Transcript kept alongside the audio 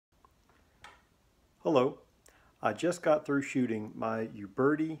Hello, I just got through shooting my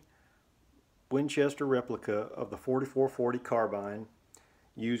Uberti Winchester replica of the 4440 carbine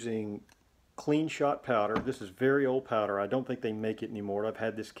using clean shot powder. This is very old powder. I don't think they make it anymore. I've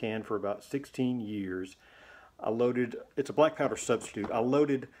had this can for about 16 years. It's a black powder substitute. I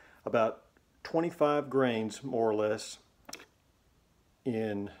loaded about 25 grains more or less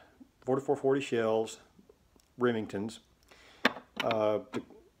in 4440 shells, Remingtons,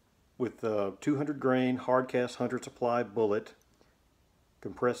 with a 200 grain hard cast 100 supply bullet,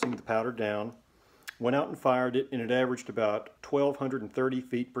 compressing the powder down. Went out and fired it, and it averaged about 1,230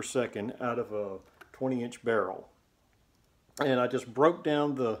 feet per second out of a 20-inch barrel. And I just broke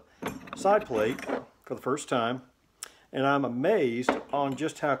down the side plate for the first time, and I'm amazed on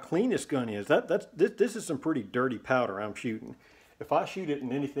just how clean this gun is. This is some pretty dirty powder I'm shooting. If I shoot it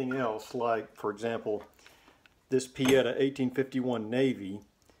in anything else, like for example this Pieta 1851 Navy,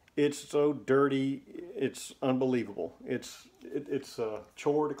 it's so dirty, it's unbelievable. It's a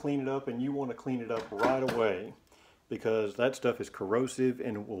chore to clean it up, and you want to clean it up right away because that stuff is corrosive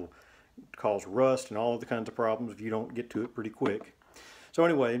and it will cause rust and all of the kinds of problems if you don't get to it pretty quick. So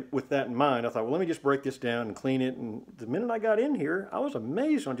anyway, with that in mind, I thought, well, let me just break this down and clean it. And the minute I got in here, I was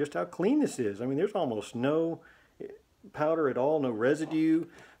amazed on just how clean this is. I mean, there's almost no powder at all, no residue,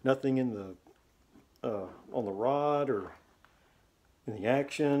 nothing in the on the rod or in the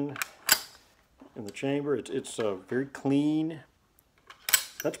action, in the chamber. It's very clean.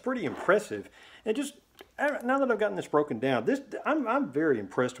 That's pretty impressive. And just now that I've gotten this broken down, I'm very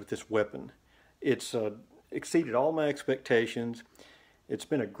impressed with this weapon. It's exceeded all my expectations. It's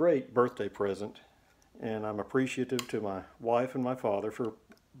been a great birthday present, and I'm appreciative to my wife and my father for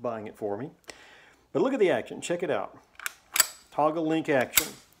buying it for me. But look at the action. Check it out. Toggle link action.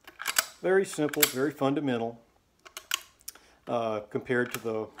 Very simple, very fundamental. Compared to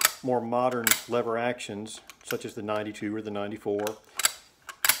the more modern lever actions, such as the 92 or the 94.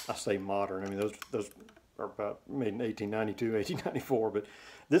 I say modern, I mean those are about made in 1892, 1894, but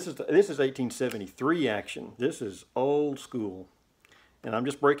this is 1873 action. This is old school, and I'm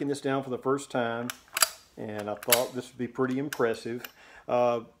just breaking this down for the first time, and I thought this would be pretty impressive.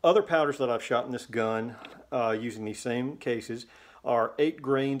 Other powders that I've shot in this gun using these same cases are 8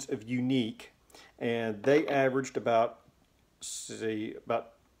 grains of unique, and they averaged about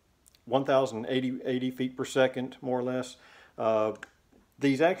 1,080 feet per second, more or less.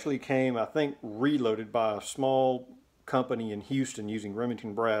 These actually came, I think, reloaded by a small company in Houston using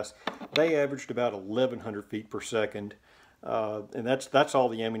Remington brass. They averaged about 1,100 feet per second, and that's all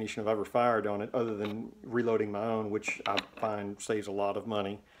the ammunition I've ever fired on it, other than reloading my own, which I find saves a lot of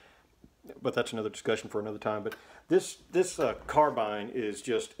money. But that's another discussion for another time. But this carbine is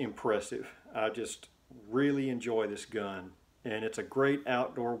just impressive. I just really enjoy this gun. And it's a great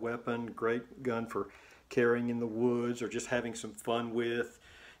outdoor weapon, great gun for carrying in the woods or just having some fun with.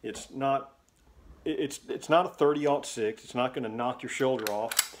 It's not a 30-06. It's not going to knock your shoulder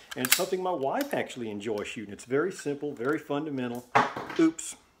off. And it's something my wife actually enjoys shooting. It's very simple, very fundamental.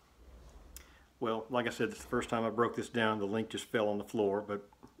 Oops. Well, like I said, it's the first time I broke this down. The link just fell on the floor, but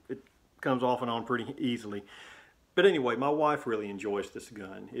it comes off and on pretty easily. But anyway, my wife really enjoys this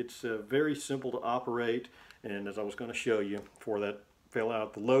gun. It's very simple to operate, and as I was going to show you before that fell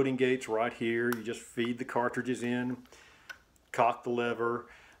out, the loading gate's right here. You just feed the cartridges in, cock the lever,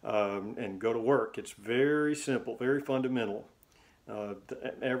 and go to work. It's very simple, very fundamental.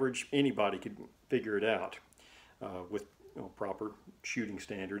 The average anybody could figure it out with proper shooting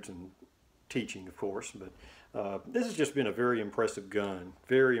standards and teaching, of course. But this has just been a very impressive gun.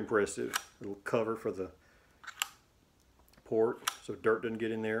 Very impressive. Little cover for the port so dirt doesn't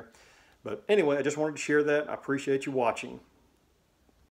get in there. But anyway, I just wanted to share that. I appreciate you watching.